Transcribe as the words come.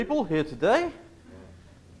People here today,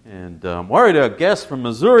 and I'm worried our guests from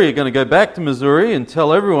Missouri are going to go back to Missouri and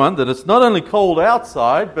tell everyone that it's not only cold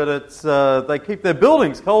outside, but it's they keep their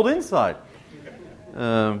buildings cold inside.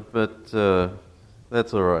 But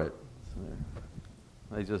that's all right.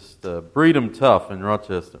 They just breed them tough in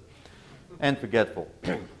Rochester and forgetful.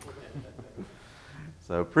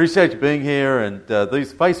 So appreciate you being here, and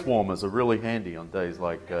these face warmers are really handy on days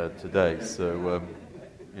like today. So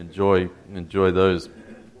enjoy those.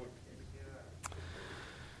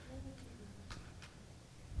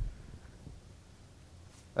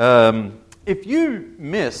 If you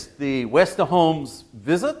missed the Westerholm's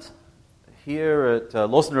visit here at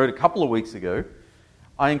Lawson Road a couple of weeks ago,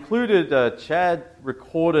 I included, Chad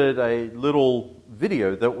recorded a little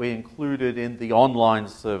video that we included in the online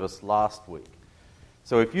service last week.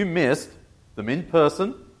 So if you missed them in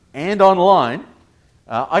person and online,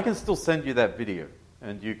 I can still send you that video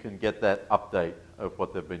and you can get that update of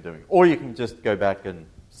what they've been doing. Or you can just go back and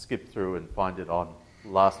skip through and find it on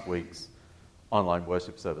last week's online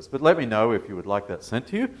worship service. But let me know if you would like that sent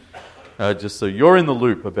to you, just so you're in the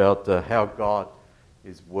loop about how God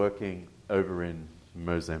is working over in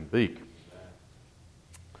Mozambique.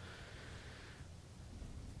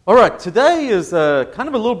 All right, today is kind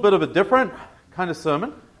of a little bit of a different kind of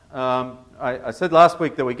sermon. I said last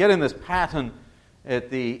week that we get in this pattern at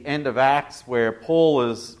the end of Acts where Paul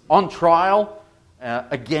is on trial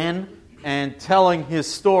again and telling his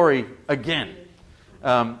story again.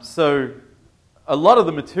 So a lot of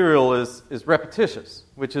the material is repetitious,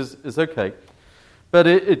 which is okay. But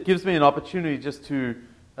it gives me an opportunity just to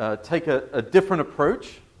take a different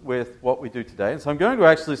approach with what we do today. And so I'm going to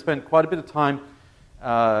actually spend quite a bit of time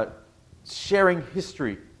sharing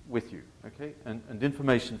history with you, okay, and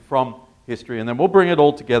information from history. And then we'll bring it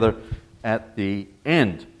all together at the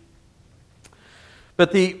end.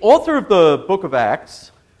 But the author of the book of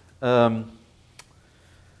Acts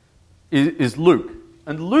is Luke.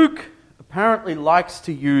 And Luke apparently likes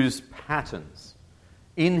to use patterns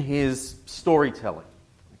in his storytelling,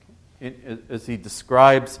 okay, as he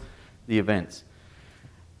describes the events.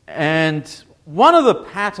 And one of the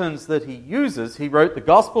patterns that he uses, he wrote the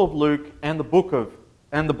Gospel of Luke and the book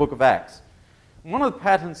of Acts. One of the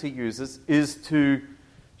patterns he uses is to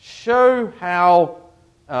show how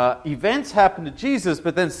events happen to Jesus,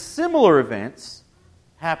 but then similar events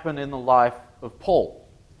happen in the life of Paul.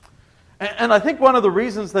 And I think one of the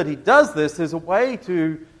reasons that he does this is a way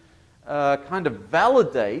to kind of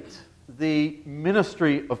validate the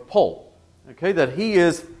ministry of Paul. Okay, that he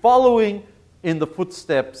is following in the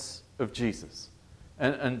footsteps of Jesus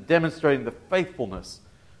and demonstrating the faithfulness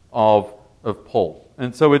of Paul.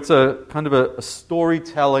 And so it's a kind of a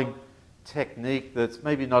storytelling technique that's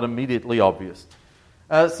maybe not immediately obvious.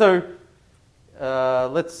 So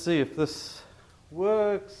let's see if this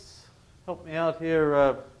works. Help me out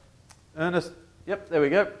here. Ernest, yep, there we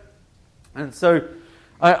go. And so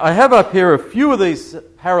I have up here a few of these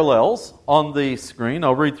parallels on the screen.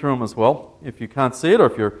 I'll read through them as well if you can't see it or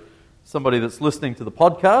if you're somebody that's listening to the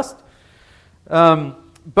podcast.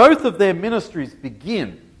 Both of their ministries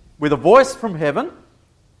begin with a voice from heaven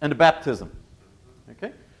and a baptism.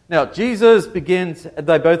 Okay. Now, Jesus begins,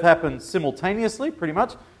 they both happen simultaneously, pretty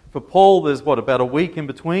much. For Paul, there's about a week in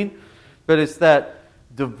between. But it's that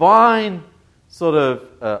divine sort of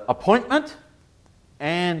appointment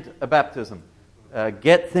and a baptism.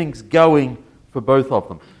 Get things going for both of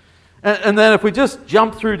them. And then if we just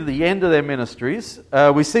jump through to the end of their ministries,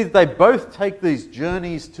 we see that they both take these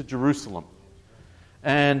journeys to Jerusalem.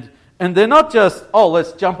 And they're not just,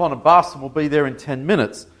 let's jump on a bus and we'll be there in 10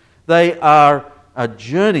 minutes. They are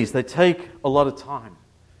journeys. They take a lot of time.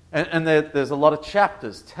 And there's a lot of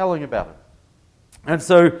chapters telling about it. And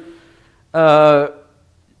so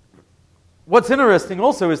what's interesting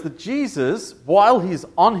also is that Jesus, while he's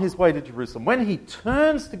on his way to Jerusalem, when he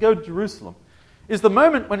turns to go to Jerusalem, is the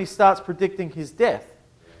moment when he starts predicting his death.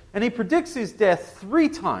 And he predicts his death 3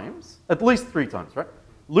 times, at least 3 times, right?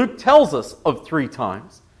 Luke tells us of 3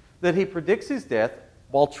 times that he predicts his death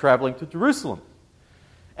while traveling to Jerusalem.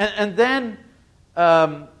 And then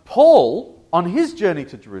Paul, on his journey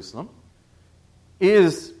to Jerusalem,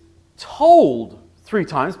 is told 3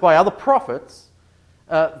 times by other prophets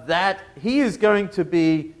that he is going to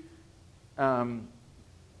be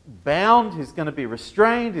bound, he's going to be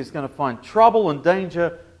restrained, he's going to find trouble and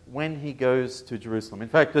danger when he goes to Jerusalem. In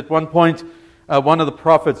fact, at one point, one of the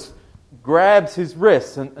prophets grabs his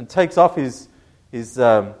wrists and takes off his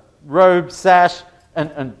robe, sash,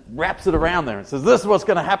 and wraps it around there and says, "This is what's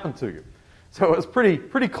going to happen to you." So it was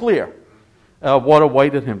pretty clear what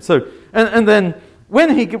awaited him. So, and then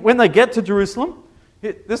when they get to Jerusalem,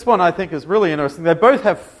 This one I think is really interesting. They both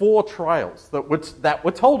have 4 trials that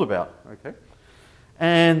we're told about. Okay,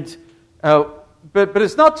 and but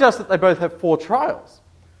it's not just that they both have 4 trials.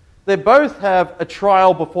 They both have a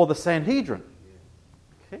trial before the Sanhedrin.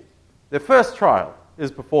 Okay, their first trial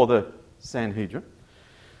is before the Sanhedrin.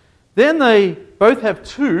 Then they both have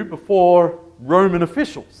 2 before Roman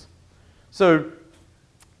officials. So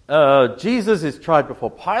Jesus is tried before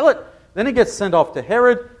Pilate, then he gets sent off to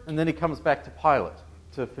Herod, and then he comes back to Pilate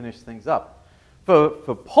to finish things up.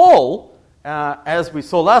 For Paul, as we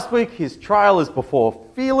saw last week, his trial is before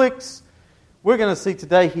Felix. We're going to see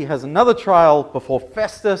today he has another trial before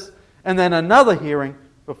Festus, and then another hearing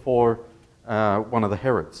before one of the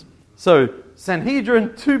Herods. So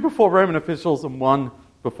Sanhedrin, 2 before Roman officials, and 1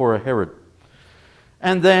 before a Herod.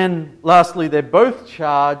 And then lastly, they're both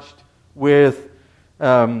charged with,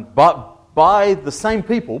 by the same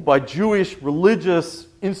people, by Jewish religious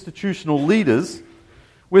institutional leaders,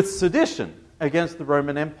 with sedition against the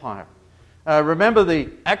Roman Empire. Remember the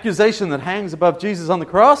accusation that hangs above Jesus on the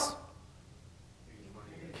cross?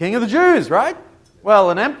 King of the Jews, right? Well,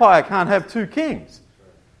 an empire can't have 2 kings.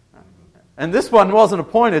 And this one wasn't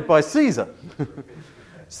appointed by Caesar.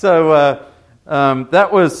 So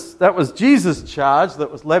that was Jesus' charge that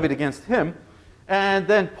was levied against him. And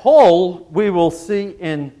then Paul, we will see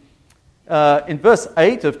in verse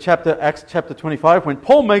 8 of Acts chapter 25, when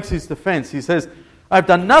Paul makes his defense, he says, I've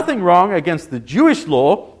done nothing wrong against the Jewish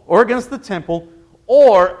law or against the temple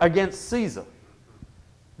or against Caesar.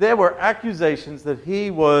 There were accusations that he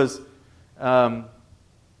was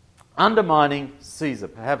undermining Caesar,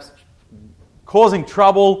 perhaps causing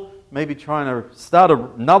trouble, maybe trying to start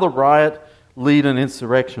another riot, lead an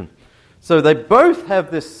insurrection. So they both have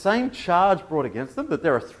this same charge brought against them, that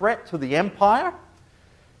they're a threat to the empire,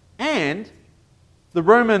 and the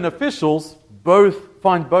Roman officials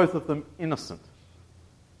find both of them innocent.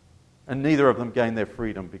 And neither of them gain their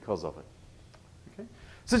freedom because of it. Okay?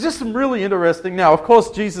 So just some really interesting... Now, of course,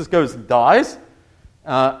 Jesus goes and dies,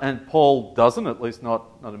 and Paul doesn't, at least not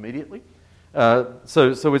immediately.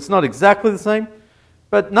 So it's not exactly the same.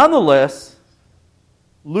 But nonetheless,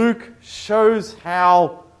 Luke shows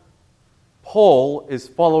how Paul is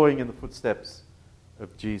following in the footsteps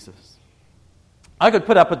of Jesus. I could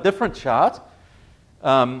put up a different chart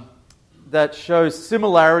that shows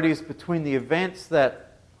similarities between the events that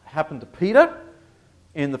happened to Peter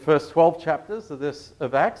in the first 12 chapters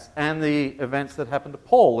of Acts and the events that happened to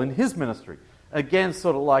Paul in his ministry. Again,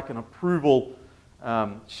 sort of like an approval,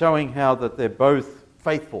 showing how that they're both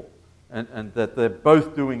faithful and that they're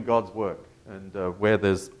both doing God's work and where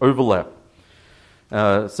there's overlap.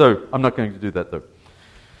 So I'm not going to do that though.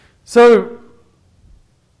 So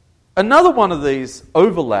another one of these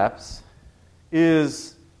overlaps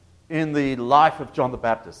is in the life of John the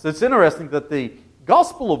Baptist. It's interesting that the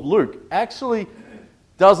Gospel of Luke actually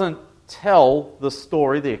doesn't tell the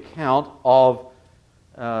story, the account of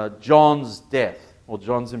John's death or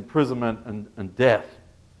John's imprisonment and death.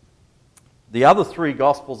 The other 3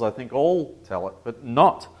 Gospels, I think, all tell it, but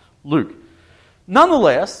not Luke.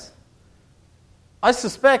 Nonetheless, I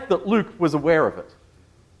suspect that Luke was aware of it.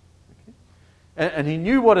 Okay? And he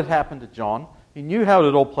knew what had happened to John. He knew how it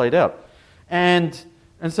had all played out. And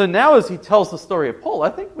so now as he tells the story of Paul, I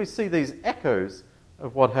think we see these echoes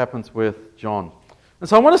of what happens with John. And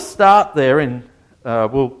so I want to start there in,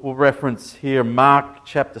 we'll reference here Mark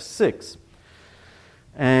chapter 6.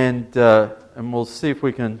 And we'll see if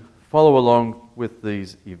we can follow along with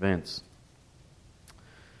these events.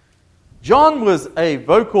 John was a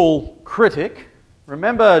vocal critic.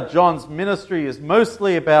 Remember, John's ministry is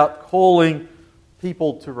mostly about calling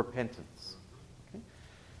people to repentance. Okay?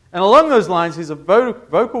 And along those lines, he's a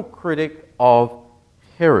vocal critic of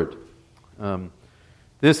Herod.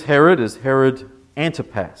 This Herod is Herod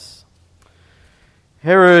Antipas.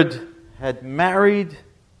 Herod had married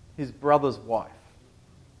his brother's wife.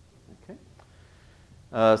 Okay?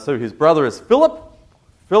 So his brother is Philip.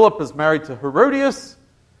 Philip is married to Herodias.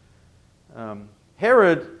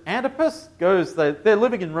 Herod Antipas they're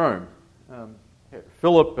living in Rome.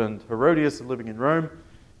 Philip and Herodias are living in Rome.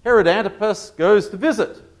 Herod Antipas goes to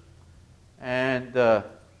visit. And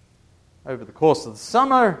over the course of the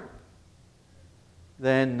summer,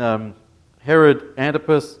 then Herod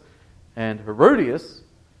Antipas and Herodias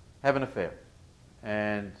have an affair.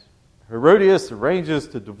 And Herodias arranges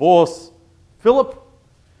to divorce Philip.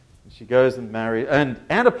 And she goes and marries. And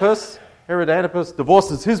Herod Antipas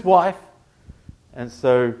divorces his wife. And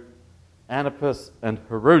so Antipas and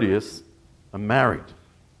Herodias are married.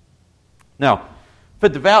 Now, for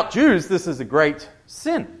devout Jews, this is a great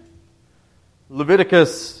sin.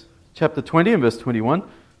 Leviticus chapter 20 and verse 21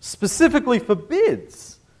 specifically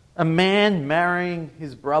forbids a man marrying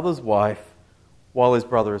his brother's wife while his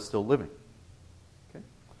brother is still living. Okay?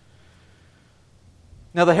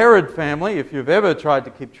 Now, the Herod family, if you've ever tried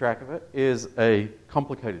to keep track of it, is a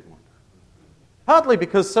complicated one. Partly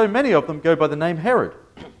because so many of them go by the name Herod.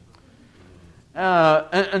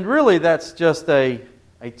 And really that's just a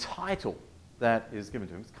title that is given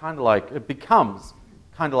to him. It's kind of like, it becomes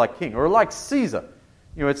kind of like king, or like Caesar.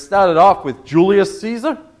 You know, it started off with Julius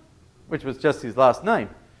Caesar, which was just his last name.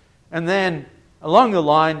 And then along the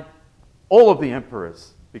line, all of the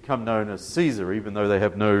emperors become known as Caesar, even though they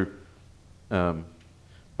have no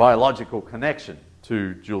biological connection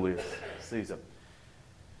to Julius Caesar.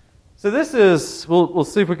 So this is, we'll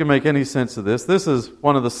see if we can make any sense of this. This is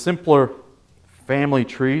one of the simpler family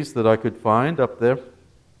trees that I could find up there.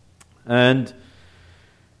 And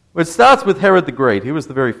it starts with Herod the Great. He was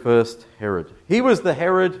the very first Herod. He was the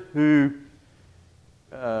Herod who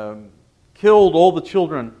killed all the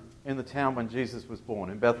children in the town when Jesus was born,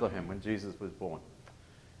 in Bethlehem when Jesus was born.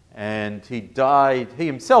 And he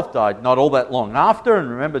himself died not all that long after. And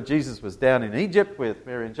remember, Jesus was down in Egypt with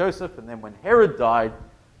Mary and Joseph. And then when Herod died,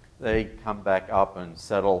 they come back up and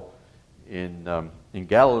settle in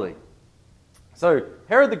Galilee. So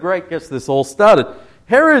Herod the Great gets this all started.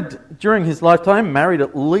 Herod, during his lifetime, married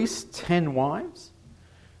at least 10 wives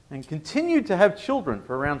and continued to have children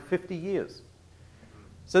for around 50 years.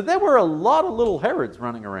 So there were a lot of little Herods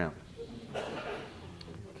running around.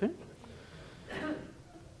 Okay.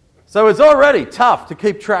 So it's already tough to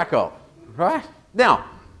keep track of, right? Now,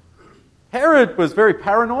 Herod was very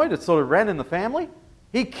paranoid. It sort of ran in the family.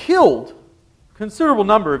 He killed a considerable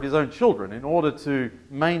number of his own children in order to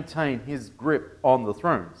maintain his grip on the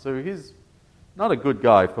throne. So he's not a good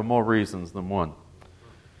guy for more reasons than one.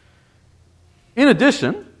 In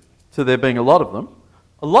addition to there being a lot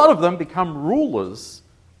of them become rulers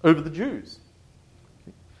over the Jews.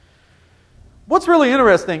 What's really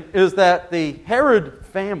interesting is that the Herod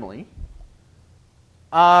family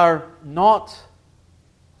are not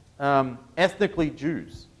ethnically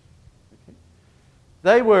Jews.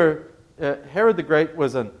 They were, Herod the Great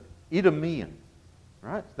was an Idumean,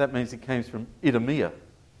 right? That means he came from Idumea.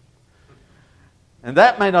 And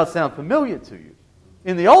that may not sound familiar to you.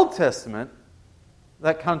 In the Old Testament,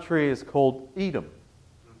 that country is called Edom.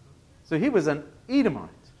 So he was an Edomite.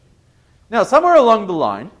 Now, somewhere along the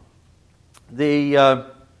line,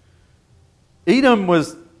 Edom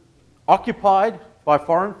was occupied by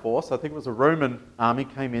foreign force. I think it was a Roman army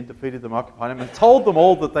came in, defeated them, occupied them, and told them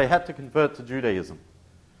all that they had to convert to Judaism.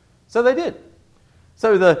 So they did.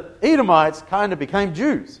 So the Edomites kind of became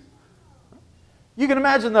Jews. You can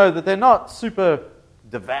imagine, though, that they're not super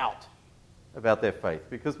devout about their faith,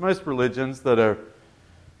 because most religions that are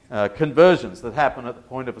conversions that happen at the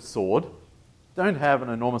point of a sword don't have an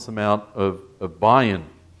enormous amount of buy-in.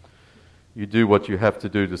 You do what you have to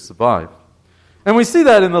do to survive. And we see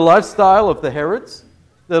that in the lifestyle of the Herods,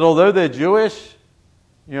 that although they're Jewish,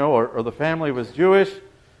 or the family was Jewish,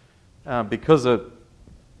 because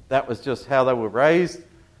that was just how they were raised,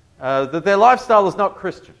 that their lifestyle is not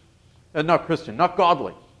not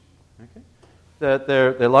godly. Okay? That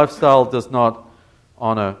their lifestyle does not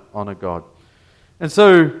honor God. And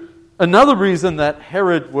so another reason that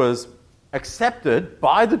Herod was accepted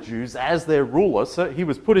by the Jews as their ruler, so he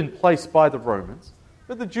was put in place by the Romans,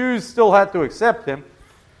 but the Jews still had to accept him.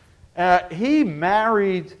 He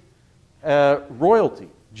married royalty,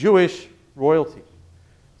 Jewish royalty.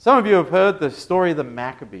 Some of you have heard the story of the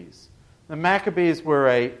Maccabees. The Maccabees were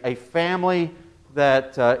a family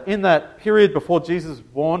that in that period before Jesus was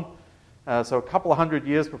born, so a couple of hundred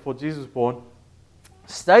years before Jesus was born,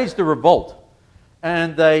 staged a revolt.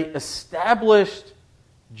 And they established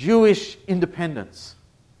Jewish independence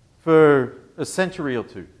for a century or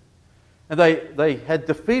two. And they had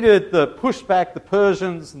defeated pushed back the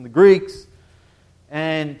Persians and the Greeks,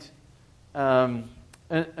 and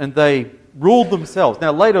they ruled themselves.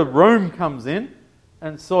 Now later Rome comes in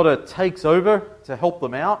and sort of takes over to help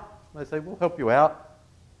them out. They say, we'll help you out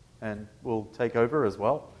and we'll take over as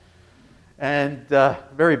well. And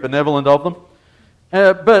very benevolent of them.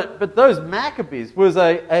 But those Maccabees was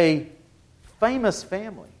a famous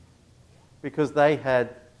family because they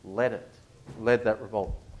had led that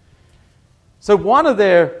revolt. So one of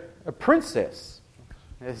a princess,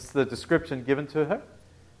 is the description given to her,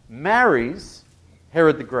 marries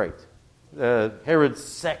Herod the Great, Herod's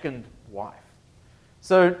second wife.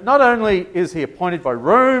 So not only is he appointed by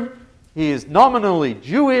Rome, he is nominally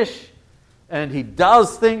Jewish, and he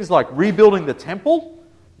does things like rebuilding the temple.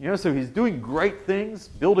 So he's doing great things,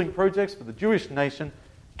 building projects for the Jewish nation,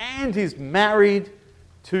 and he's married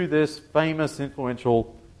to this famous,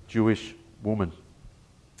 influential Jewish woman.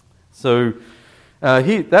 So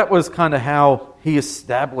that was kind of how he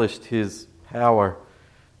established his power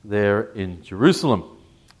there in Jerusalem.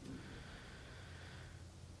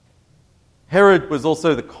 Herod was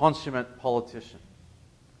also the consummate politician.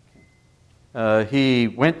 He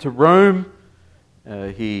went to Rome.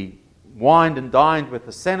 He wined and dined with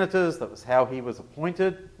the senators. That was how he was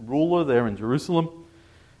appointed ruler there in Jerusalem.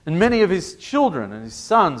 And many of his children and his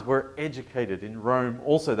sons were educated in Rome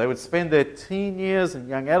also. They would spend their teen years and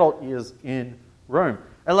young adult years in Rome,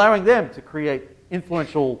 allowing them to create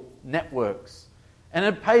influential networks. And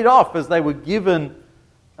it paid off as they were given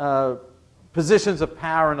positions of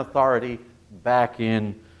power and authority back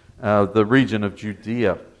in the region of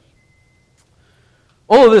Judea.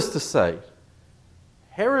 All of this to say,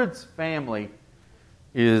 Herod's family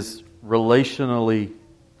is relationally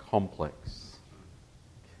complex.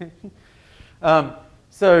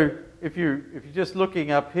 So if you're just looking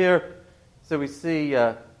up here, so we see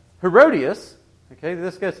Herodias. Okay,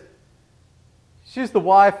 she's the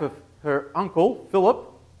wife of her uncle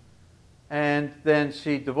Philip, and then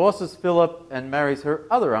she divorces Philip and marries her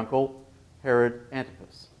other uncle, Herod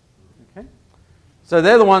Antipas. Okay, so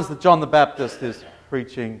they're the ones that John the Baptist is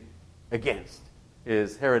preaching against,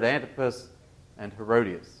 is Herod Antipas and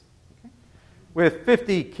Herodias. Okay? With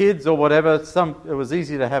 50 kids or whatever, it was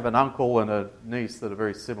easy to have an uncle and a niece that are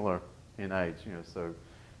very similar in age. So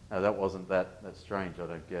that wasn't that strange, I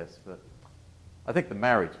don't guess. But I think the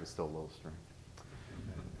marriage was still a little strange.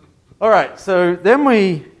 All right, so then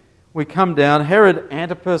we come down. Herod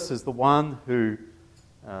Antipas is the one who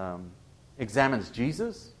examines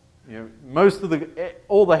Jesus.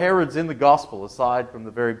 All the Herods in the gospel, aside from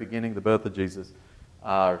the very beginning, the birth of Jesus,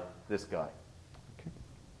 are this guy.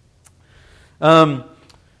 Okay.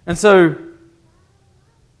 And so,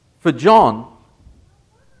 for John,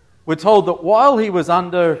 we're told that while he was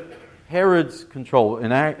under Herod's control,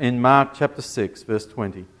 in Mark chapter 6, verse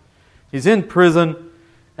 20, he's in prison,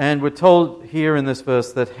 and we're told here in this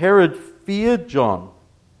verse that Herod feared John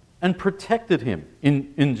and protected him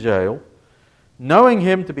in jail, knowing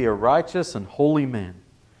him to be a righteous and holy man.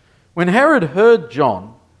 When Herod heard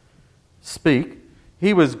John speak,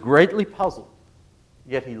 he was greatly puzzled,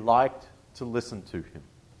 yet he liked to listen to him.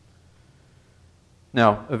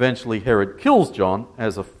 Now, eventually Herod kills John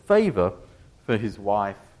as a favor for his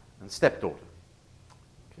wife and stepdaughter.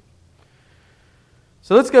 Okay.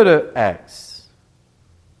 So let's go to Acts.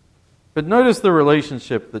 But notice the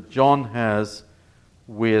relationship that John has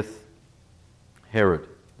with Herod.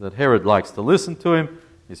 That Herod likes to listen to him,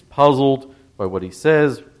 is puzzled by what he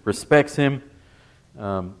says, respects him,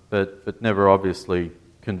 but never obviously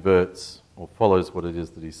converts or follows what it is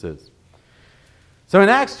that he says. So in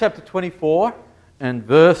Acts chapter 24 and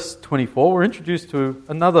verse 24, we're introduced to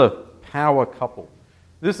another power couple.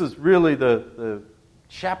 This is really the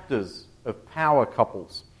chapters of power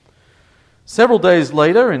couples. Several days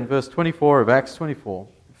later, in verse 24 of Acts 24,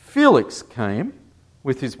 Felix came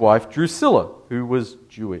with his wife Drusilla, who was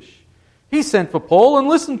Jewish. He sent for Paul and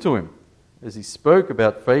listened to him as he spoke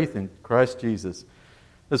about faith in Christ Jesus.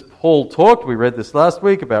 As Paul talked, we read this last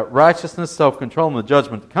week, about righteousness, self-control, and the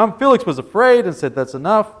judgment to come, Felix was afraid and said, "That's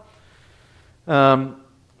enough."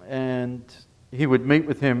 And he would meet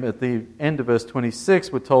with him at the end of verse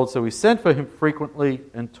 26, we're told, so he sent for him frequently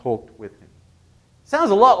and talked with him. Sounds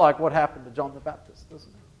a lot like what happened to John the Baptist, doesn't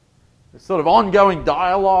it? This sort of ongoing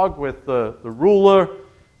dialogue with the ruler.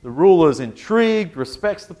 The ruler's intrigued,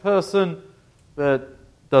 respects the person, but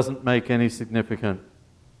doesn't make any significant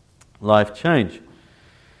life change.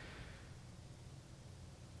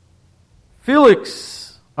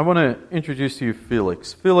 Felix, I want to introduce to you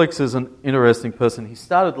Felix. Felix is an interesting person. He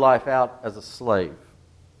started life out as a slave.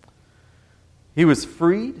 He was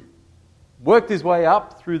freed, worked his way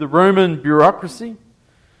up through the Roman bureaucracy,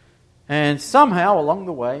 and somehow along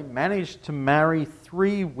the way managed to marry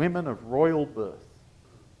 3 women of royal birth.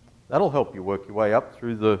 That'll help you work your way up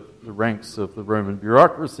through the ranks of the Roman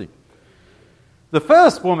bureaucracy. The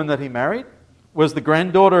first woman that he married was the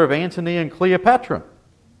granddaughter of Antony and Cleopatra.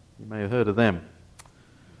 You may have heard of them.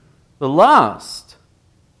 The last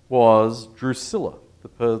was Drusilla,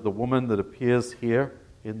 the woman that appears here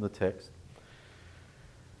in the text.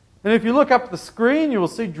 And if you look up the screen, you will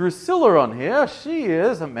see Drusilla on here. She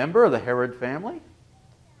is a member of the Herod family.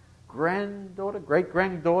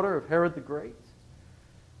 Great-granddaughter of Herod the Great.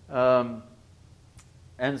 And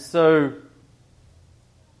so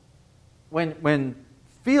when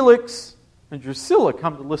Felix and Drusilla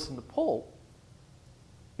come to listen to Paul,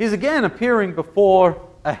 he's again appearing before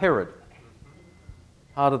a Herod,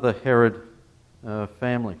 part of the Herod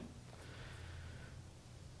family.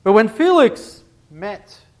 But when Felix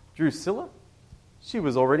met Drusilla, she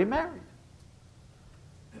was already married.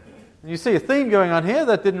 And you see a theme going on here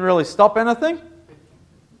that didn't really stop anything.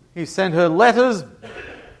 He sent her letters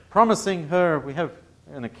promising her, we have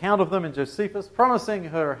an account of them in Josephus, promising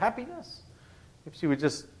her happiness if she would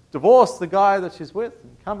just divorce the guy that she's with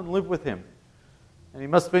and come and live with him. And he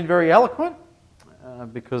must have been very eloquent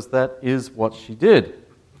because that is what she did.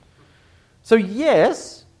 So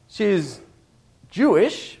yes, she's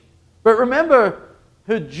Jewish, but remember,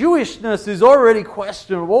 her Jewishness is already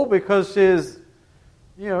questionable because she's,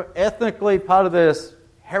 ethnically part of this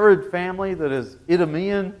Herod family that is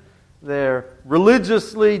Idumean. They're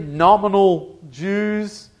religiously nominal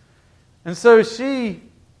Jews. And so she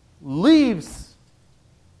leaves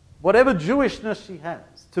whatever Jewishness she has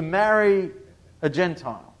to marry a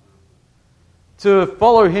Gentile, to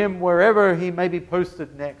follow him wherever he may be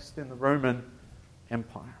posted next in the Roman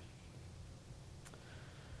Empire.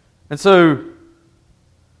 And so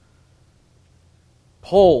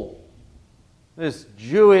Paul, this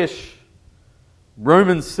Jewish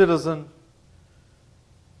Roman citizen,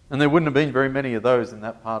 and there wouldn't have been very many of those in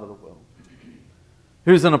that part of the world,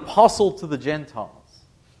 who's an apostle to the Gentiles,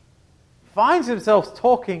 finds himself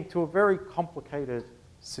talking to a very complicated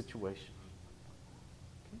situation.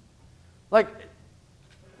 Like,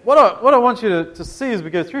 what I want you to see as we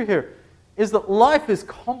go through here is that life is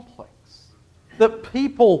complex, that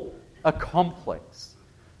people are complex.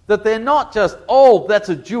 That they're not just, that's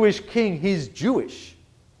a Jewish king, he's Jewish.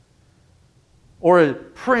 Or a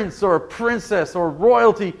prince or a princess or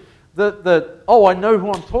royalty that I know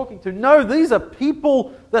who I'm talking to. No, these are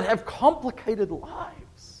people that have complicated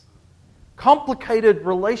lives, complicated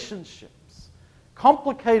relationships,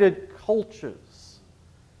 complicated cultures.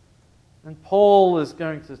 And Paul is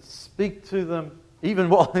going to speak to them even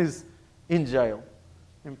while he's in jail,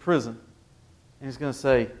 in prison. And he's going to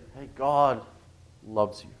say, hey, God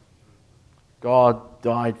loves you. God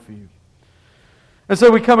died for you. And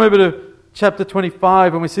so we come over to chapter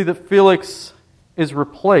 25 and we see that Felix is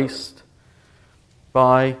replaced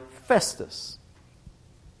by Festus.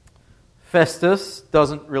 Festus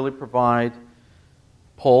doesn't really provide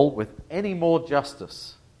Paul with any more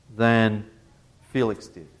justice than Felix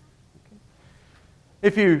did.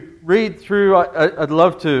 If you read through, I'd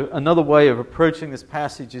love to, another way of approaching this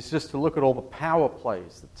passage is just to look at all the power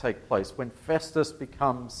plays that take place when Festus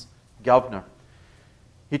becomes governor.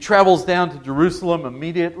 He travels down to Jerusalem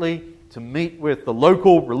immediately to meet with the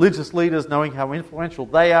local religious leaders, knowing how influential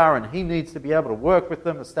they are, and he needs to be able to work with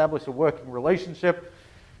them, establish a working relationship.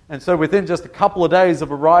 And so within just a couple of days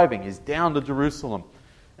of arriving, he's down to Jerusalem.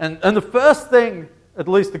 And the first thing, at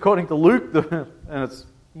least according to Luke, and it's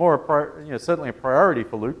certainly a priority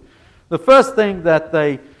for Luke, the first thing that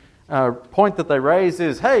point that they raise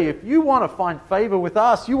is, hey, if you want to find favor with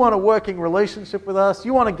us, you want a working relationship with us,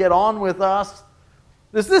 you want to get on with us,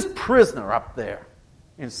 there's this prisoner up there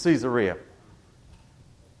in Caesarea.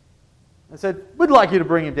 They said, we'd like you to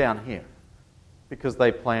bring him down here because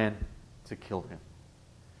they plan to kill him.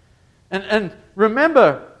 And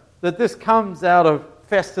remember that this comes out of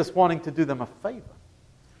Festus wanting to do them a favor.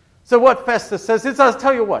 So what Festus says is, I'll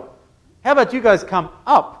tell you what, how about you guys come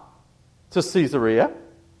up to Caesarea,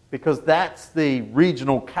 because that's the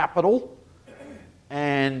regional capital,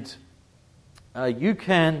 and we'll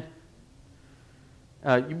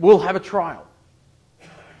have a trial.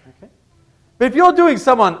 Okay? But if you're doing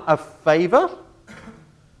someone a favor,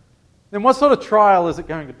 then what sort of trial is it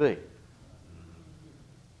going to be?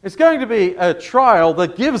 It's going to be a trial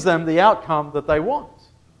that gives them the outcome that they want.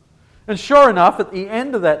 And sure enough, at the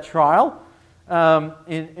end of that trial,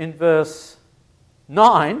 in verse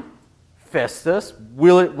 9, Festus,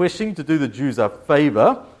 wishing to do the Jews a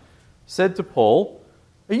favor, said to Paul,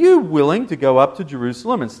 are you willing to go up to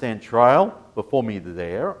Jerusalem and stand trial before me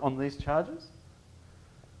there on these charges?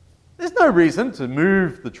 There's no reason to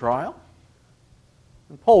move the trial.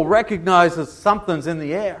 And Paul recognizes something's in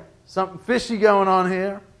the air, something fishy going on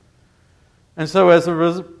here. And so as a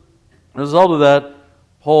result of that,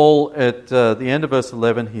 Paul, at the end of verse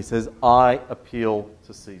 11, he says, I appeal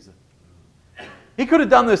to Caesar. He could have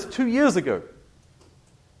done this 2 years ago.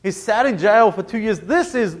 He sat in jail for 2 years.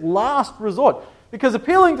 This is last resort. Because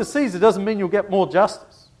appealing to Caesar doesn't mean you'll get more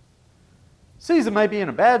justice. Caesar may be in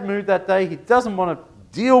a bad mood that day. He doesn't want to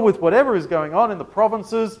deal with whatever is going on in the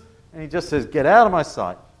provinces. And he just says, get out of my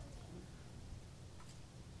sight.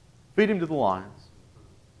 Feed him to the lions.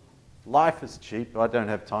 Life is cheap. I don't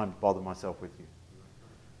have time to bother myself with you.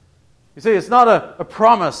 You see, it's not a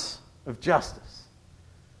promise of justice.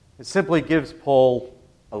 It simply gives Paul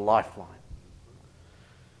a lifeline.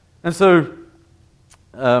 And so,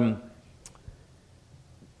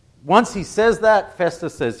 once he says that,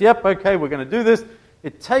 Festus says, yep, okay, we're going to do this.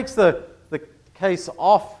 It takes the case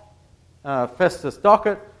off Festus'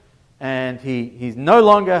 docket, and he no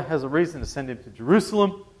longer has a reason to send him to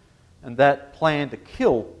Jerusalem, and that plan to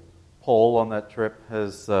kill Paul on that trip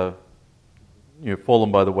has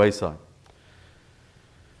fallen by the wayside.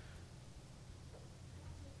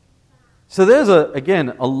 So there's,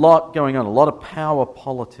 again, a lot going on, a lot of power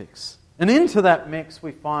politics. And into that mix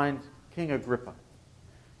we find King Agrippa.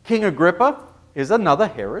 King Agrippa is another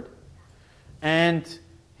Herod, and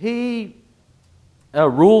he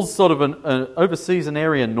rules sort of oversees an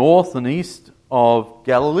area north and east of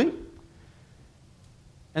Galilee.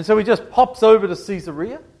 And so he just pops over to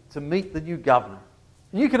Caesarea to meet the new governor.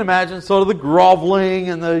 And you can imagine sort of the groveling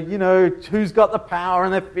and the, who's got the power,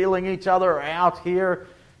 and they're feeling each other out here.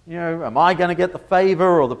 Am I going to get the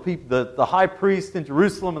favor, or the high priest in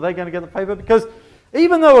Jerusalem, are they going to get the favor? Because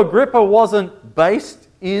even though Agrippa wasn't based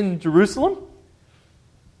in Jerusalem,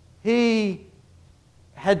 he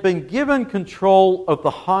had been given control of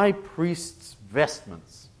the high priest's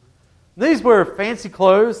vestments. These were fancy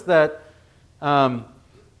clothes that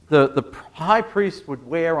the high priest would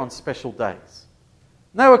wear on special days.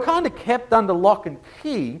 They were kind of kept under lock and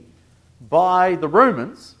key by the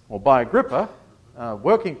Romans, or by Agrippa,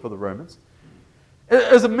 working for the Romans,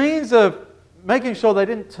 as a means of making sure they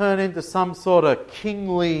didn't turn into some sort of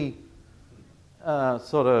kingly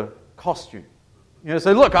sort of costume.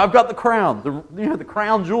 Say, look, I've got the crown. The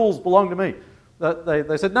crown jewels belong to me.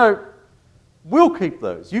 They said, no, we'll keep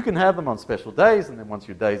those. You can have them on special days, and then once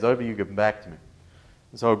your day's over, you give them back to me.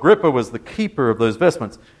 And so Agrippa was the keeper of those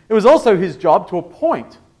vestments. It was also his job to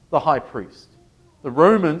appoint the high priest. The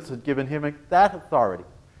Romans had given him that authority.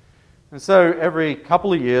 And so every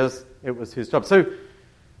couple of years, it was his job. So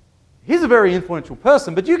he's a very influential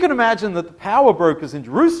person, but you can imagine that the power brokers in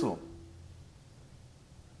Jerusalem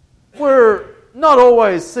were not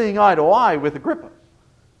always seeing eye to eye with Agrippa.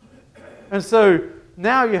 And so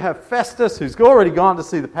now you have Festus, who's already gone to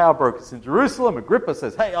see the power brokers in Jerusalem. Agrippa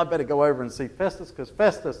says, hey, I better go over and see Festus, because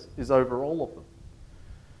Festus is over all of them.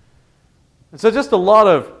 And so just a lot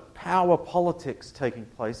of power politics taking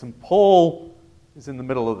place, and Paul is in the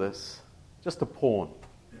middle of this. Just a pawn.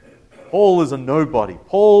 Paul is a nobody.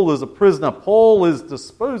 Paul is a prisoner. Paul is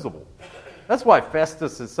disposable. That's why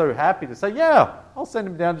Festus is so happy to say, yeah, I'll send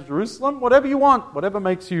him down to Jerusalem. Whatever you want. Whatever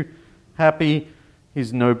makes you happy.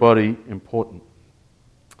 He's nobody important.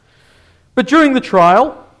 But during the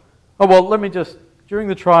trial, during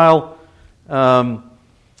the trial,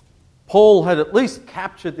 Paul had at least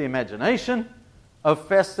captured the imagination of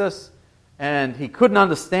Festus, and he couldn't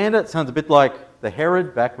understand it. Sounds a bit like the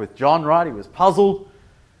Herod back with John, right? He was puzzled.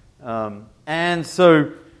 And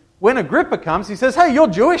so when Agrippa comes, he says, hey, you're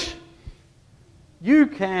Jewish. You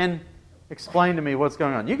can explain to me what's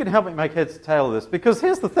going on. You can help me make heads or tail of this. Because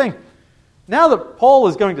here's the thing. Now that Paul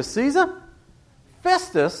is going to Caesar,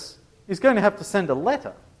 Festus is going to have to send a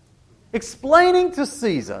letter explaining to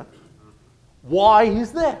Caesar why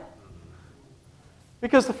he's there.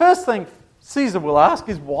 Because the first thing Caesar will ask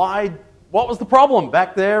is what was the problem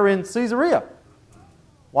back there in Caesarea?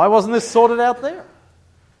 Why wasn't this sorted out there?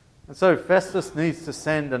 And so Festus needs to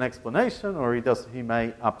send an explanation, or he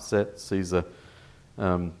may upset Caesar,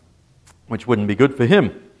 which wouldn't be good for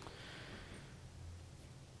him.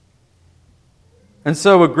 And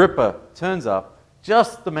so Agrippa turns up,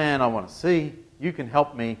 just the man I want to see. You can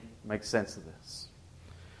help me make sense of this.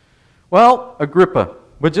 Well, Agrippa.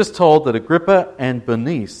 We're just told that Agrippa and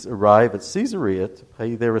Bernice arrive at Caesarea to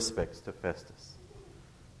pay their respects to Festus.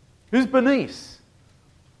 Who's Bernice?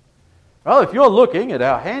 Well, if you're looking at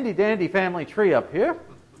our handy-dandy family tree up here,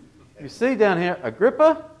 you see down here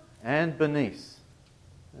Agrippa and Bernice.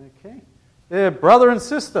 Okay. They're brother and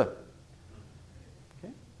sister.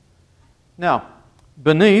 Okay. Now,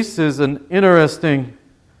 Bernice is an interesting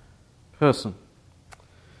person.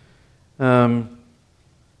 And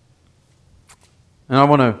I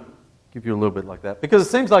want to give you a little bit like that, because it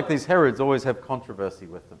seems like these Herods always have controversy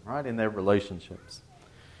with them, right, in their relationships.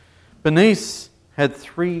 Bernice had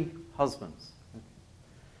 3 husbands.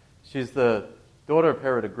 She's the daughter of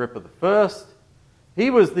Herod Agrippa I. He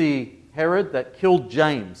was the Herod that killed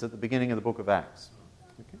James at the beginning of the book of Acts.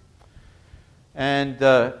 Okay. And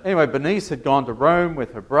anyway, Bernice had gone to Rome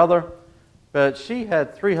with her brother, but she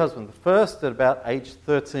had 3 husbands. The first, at about age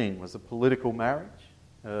 13, was a political marriage.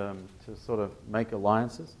 To sort of make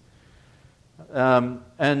alliances.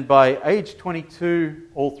 And by age 22,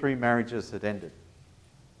 all 3 marriages had ended.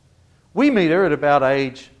 We meet her at about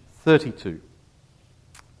age 32.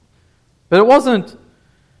 But it wasn't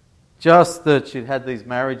just that she'd had these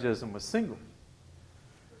marriages and was single.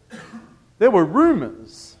 There were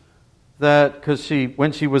rumors that because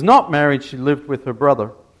when she was not married, she lived with her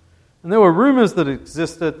brother. And there were rumors that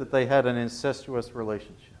existed that they had an incestuous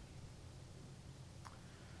relationship.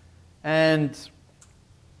 And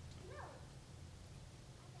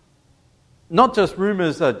not just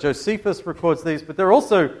rumors, Josephus records these, but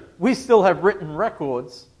we still have written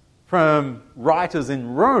records from writers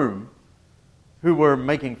in Rome who were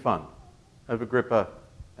making fun of Agrippa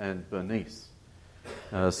and Bernice.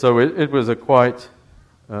 So it was a quite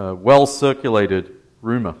well-circulated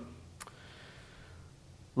rumor.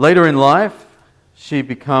 Later in life, she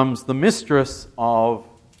becomes the mistress of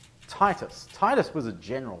Titus. Titus was a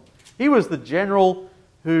general. He was the general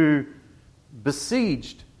who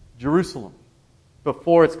besieged Jerusalem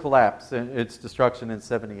before its collapse and its destruction in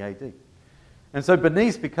 70 AD. And so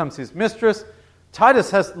Bernice becomes his mistress.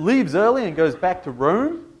 Titus leaves early and goes back to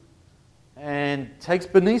Rome and takes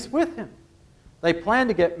Bernice with him. They plan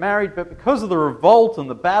to get married, but because of the revolt and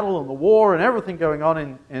the battle and the war and everything going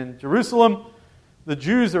on in Jerusalem, the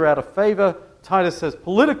Jews are out of favor. Titus says,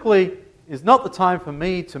 politically, is not the time for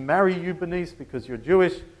me to marry you, Bernice, because you're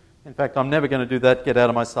Jewish. In fact, I'm never going to do that. Get out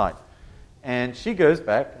of my sight. And she goes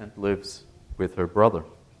back and lives with her brother.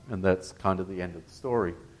 And that's kind of the end of the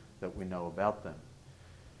story that we know about them.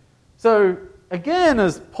 So, again,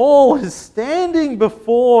 as Paul is standing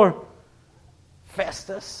before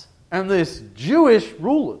Festus and these Jewish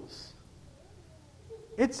rulers,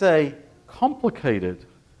 it's a complicated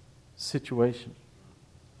situation.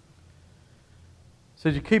 So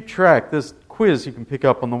as you keep track, there's a quiz you can pick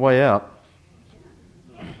up on the way out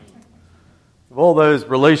of all those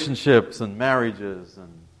relationships and marriages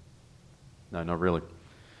and... No, not really.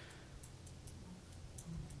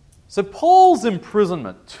 So Paul's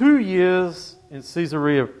imprisonment, 2 years in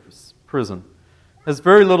Caesarea prison, has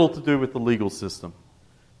very little to do with the legal system.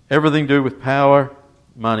 Everything to do with power,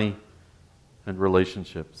 money, and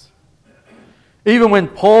relationships. Even when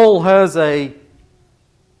Paul has a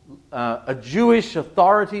Jewish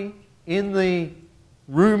authority in the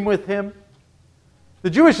room with him, the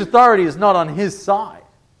Jewish authority is not on his side.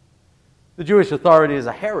 The Jewish authority is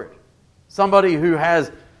a Herod, somebody who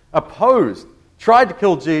has opposed, tried to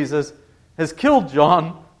kill Jesus, has killed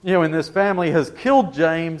John, in this family, has killed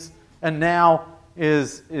James, and now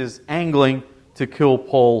is angling to kill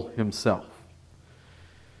Paul himself.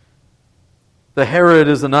 The Herod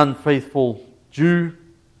is an unfaithful Jew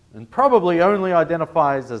and probably only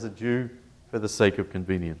identifies as a Jew for the sake of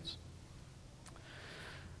convenience.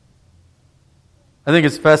 I think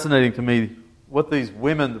it's fascinating to me what these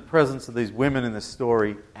women, the presence of these women in this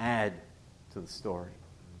story, add to the story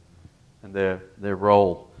and their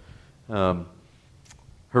role.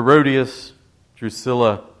 Herodias,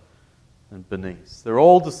 Drusilla, and Bernice. They're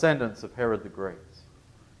all descendants of Herod the Great,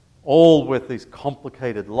 all with these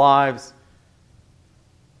complicated lives.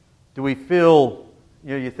 Do we feel,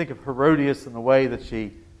 you think of Herodias and the way that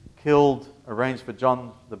she arranged for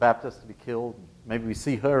John the Baptist to be killed. Maybe we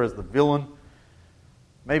see her as the villain.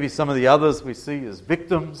 Maybe some of the others we see as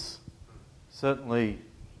victims. Certainly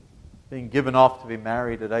being given off to be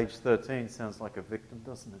married at age 13 sounds like a victim,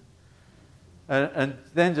 doesn't it? And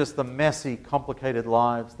then just the messy, complicated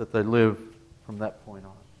lives that they live from that point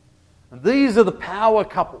on. And these are the power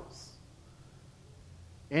couples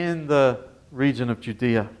in the region of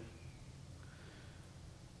Judea.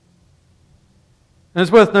 And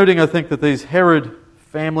it's worth noting, I think, that these Herod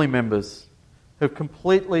family members have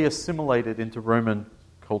completely assimilated into Roman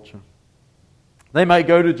culture. They may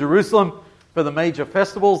go to Jerusalem for the major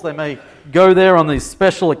festivals. They may go there on these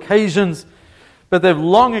special occasions. But they've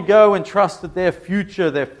long ago entrusted their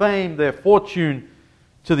future, their fame, their fortune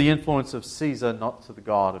to the influence of Caesar, not to the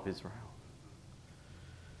God of Israel.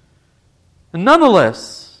 And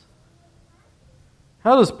nonetheless,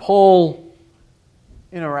 how does Paul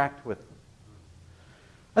interact with them?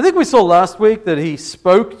 I think we saw last week that he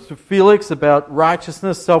spoke to Felix about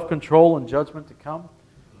righteousness, self-control, and judgment to come.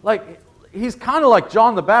 He's kind of like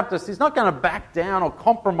John the Baptist. He's not going to back down or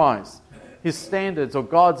compromise his standards or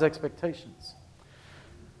God's expectations.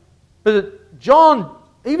 But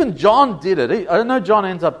even John did it. I know John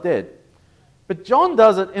ends up dead. But John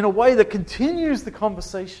does it in a way that continues the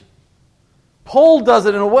conversation. Paul does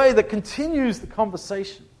it in a way that continues the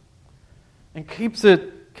conversation and keeps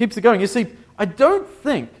it going. You see, I don't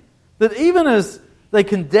think that even as they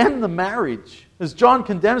condemn the marriage, as John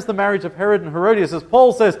condemns the marriage of Herod and Herodias, as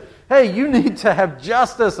Paul says, hey, you need to have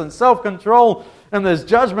justice and self-control and there's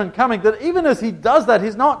judgment coming, that even as he does that,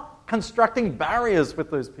 he's not constructing barriers with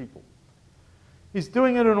those people. He's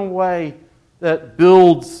doing it in a way that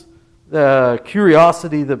builds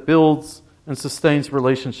curiosity, that builds and sustains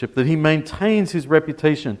relationship, that he maintains his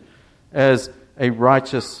reputation as a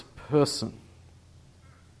righteous person.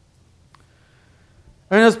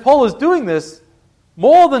 And as Paul is doing this,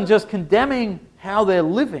 more than just condemning how they're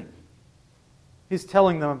living, he's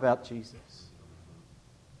telling them about Jesus.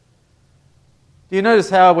 Do you notice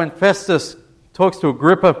how when Festus talks to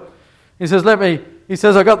Agrippa, he says,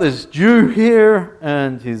 I got this Jew here,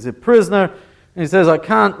 and he's a prisoner, and he says, I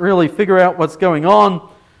can't really figure out what's going on,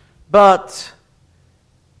 but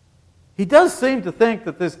he does seem to think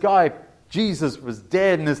that this guy, Jesus, was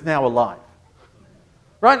dead and is now alive.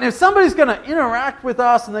 Right? And if somebody's going to interact with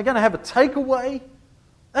us and they're going to have a takeaway,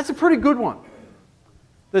 that's a pretty good one.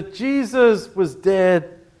 That Jesus was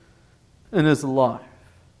dead and is alive.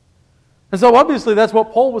 And so obviously that's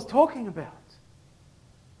what Paul was talking about.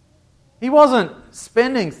 He wasn't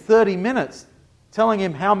spending 30 minutes telling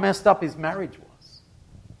him how messed up his marriage was,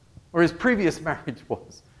 or his previous marriage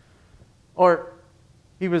was. Or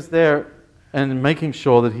he was there and making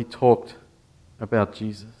sure that he talked about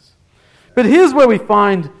Jesus. But here's where we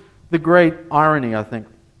find the great irony, I think.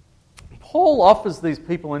 Paul offers these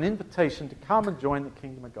people an invitation to come and join the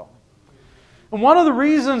kingdom of God. And one of the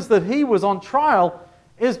reasons that he was on trial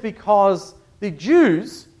is because the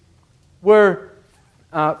Jews were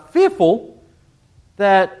fearful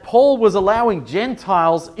that Paul was allowing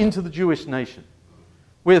Gentiles into the Jewish nation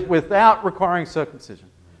without requiring circumcision.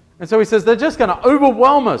 And so he says, they're just going to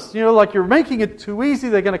overwhelm us. You know, like you're making it too easy.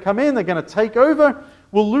 They're going to come in. They're going to take over.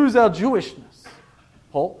 We'll lose our Jewishness,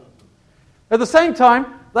 Paul. At the same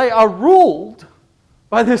time, they are ruled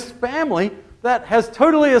by this family that has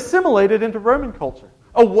totally assimilated into Roman culture,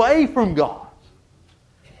 away from God.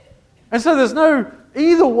 And so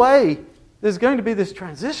either way, there's going to be this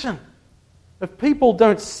transition. If people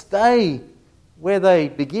don't stay where they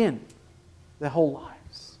begin their whole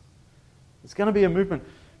lives, it's going to be a movement.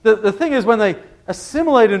 The thing is, when they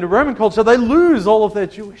assimilate into Roman culture, they lose all of their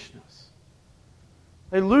Jewishness.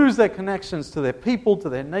 They lose their connections to their people, to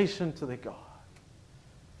their nation, to their God.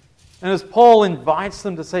 And as Paul invites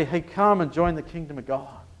them to say, hey, come and join the kingdom of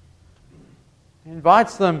God, he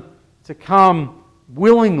invites them to come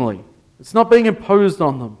willingly. It's not being imposed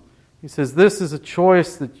on them. He says, this is a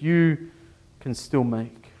choice that you can still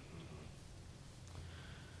make.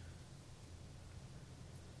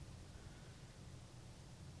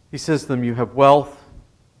 He says to them, you have wealth,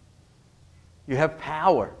 you have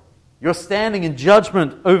power, you're standing in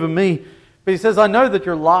judgment over me. But he says, I know that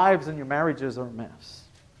your lives and your marriages are a mess.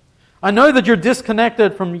 I know that you're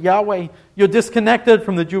disconnected from Yahweh, you're disconnected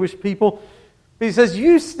from the Jewish people. But he says,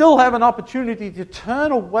 you still have an opportunity to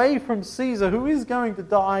turn away from Caesar, who is going to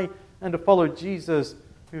die, and to follow Jesus,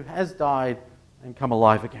 who has died and come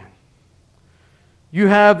alive again. You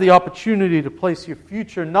have the opportunity to place your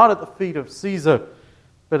future not at the feet of Caesar,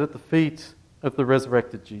 but at the feet of the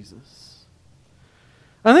resurrected Jesus.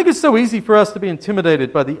 I think it's so easy for us to be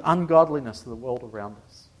intimidated by the ungodliness of the world around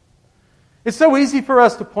us. It's so easy for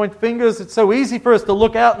us to point fingers. It's so easy for us to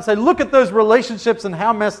look out and say, look at those relationships and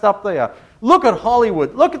how messed up they are. Look at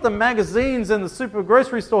Hollywood. Look at the magazines and the super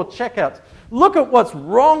grocery store checkouts. Look at what's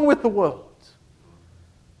wrong with the world.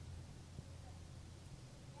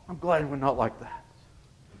 I'm glad we're not like that.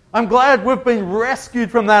 I'm glad we've been rescued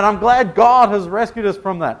from that. I'm glad God has rescued us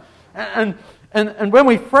from that. And when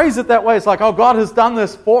we phrase it that way, it's like, oh, God has done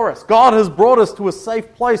this for us. God has brought us to a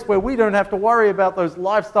safe place where we don't have to worry about those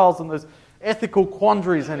lifestyles and those ethical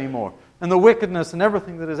quandaries anymore, and the wickedness and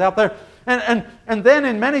everything that is out there. And then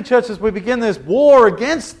in many churches we begin this war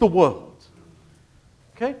against the world.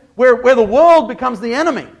 Okay? Where the world becomes the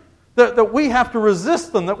enemy. That we have to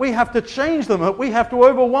resist them, that we have to change them, that we have to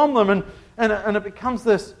overwhelm them, and it becomes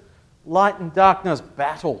this light and darkness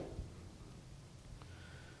battle.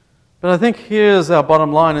 But I think here's our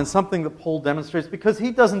bottom line, and something that Paul demonstrates, because he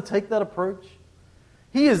doesn't take that approach.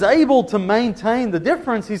 He is able to maintain the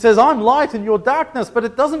difference. He says, I'm light and you're darkness, but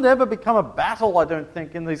it doesn't ever become a battle, I don't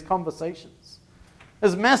think, in these conversations.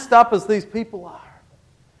 As messed up as these people are.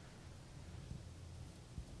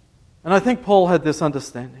 And I think Paul had this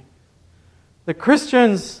understanding. The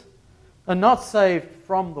Christians are not saved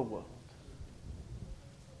from the world.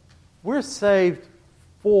 We're saved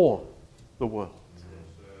for the world.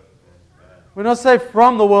 We're not saved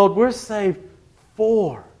from the world, we're saved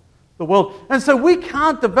for the world. And so we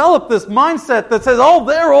can't develop this mindset that says, oh,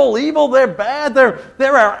 they're all evil, they're bad,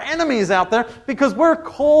 they're our enemies out there, because we're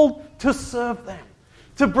called to serve them,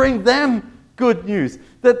 to bring them good news.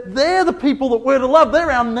 That they're the people that we're to love.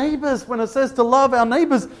 They're our neighbors. When it says to love our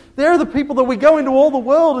neighbors, they're the people that we go into all the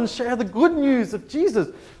world and share the good news of Jesus.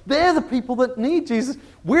 They're the people that need Jesus.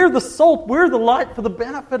 We're the salt. We're the light for the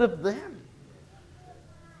benefit of them.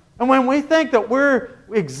 And when we think that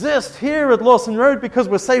we exist here at Lawson Road because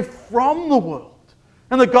we're saved from the world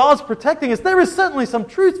and that God's protecting us, there is certainly some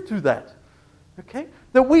truth to that. Okay?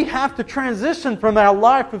 That we have to transition from our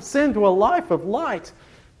life of sin to a life of light.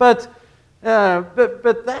 But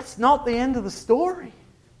that's not the end of the story.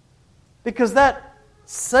 Because that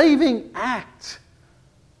saving act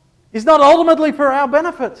is not ultimately for our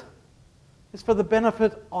benefit. It's for the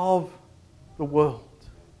benefit of the world.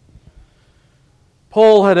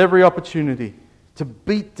 Paul had every opportunity to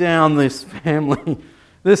beat down this family,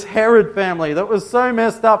 this Herod family that was so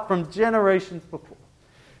messed up from generations before.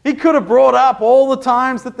 He could have brought up all the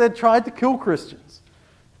times that they'd tried to kill Christians.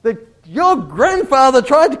 That your grandfather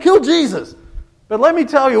tried to kill Jesus. But let me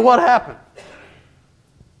tell you what happened.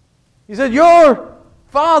 He said, your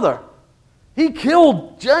father, he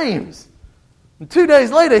killed James. And 2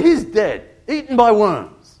 days later, he's dead, eaten by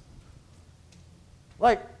worms.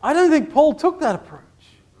 I don't think Paul took that approach.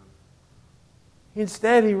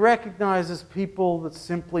 Instead, he recognizes people that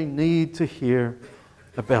simply need to hear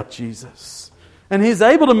about Jesus. And he's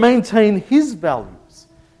able to maintain his values,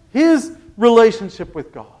 his relationship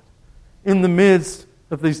with God in the midst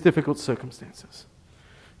of these difficult circumstances.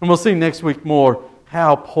 And we'll see next week more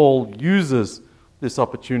how Paul uses this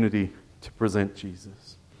opportunity to present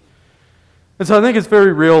Jesus. And so I think it's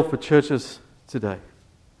very real for churches today.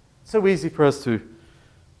 It's so easy for us to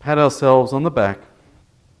pat ourselves on the back,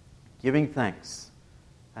 giving thanks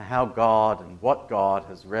for how God and what God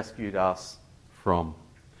has rescued us from.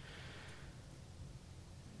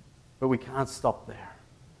 But we can't stop there.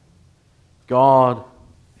 God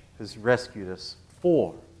has rescued us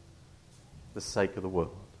for the sake of the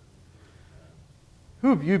world. Who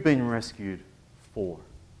have you been rescued for?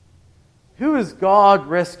 Who has God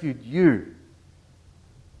rescued you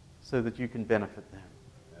so that you can benefit them?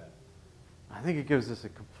 I think it gives us a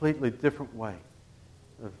completely different way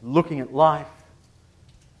of looking at life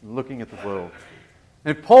and looking at the world.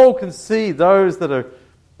 And if Paul can see those that are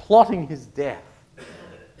plotting his death,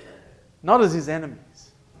 not as his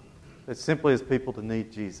enemies, but simply as people to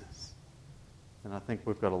need Jesus, then I think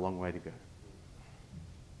we've got a long way to go.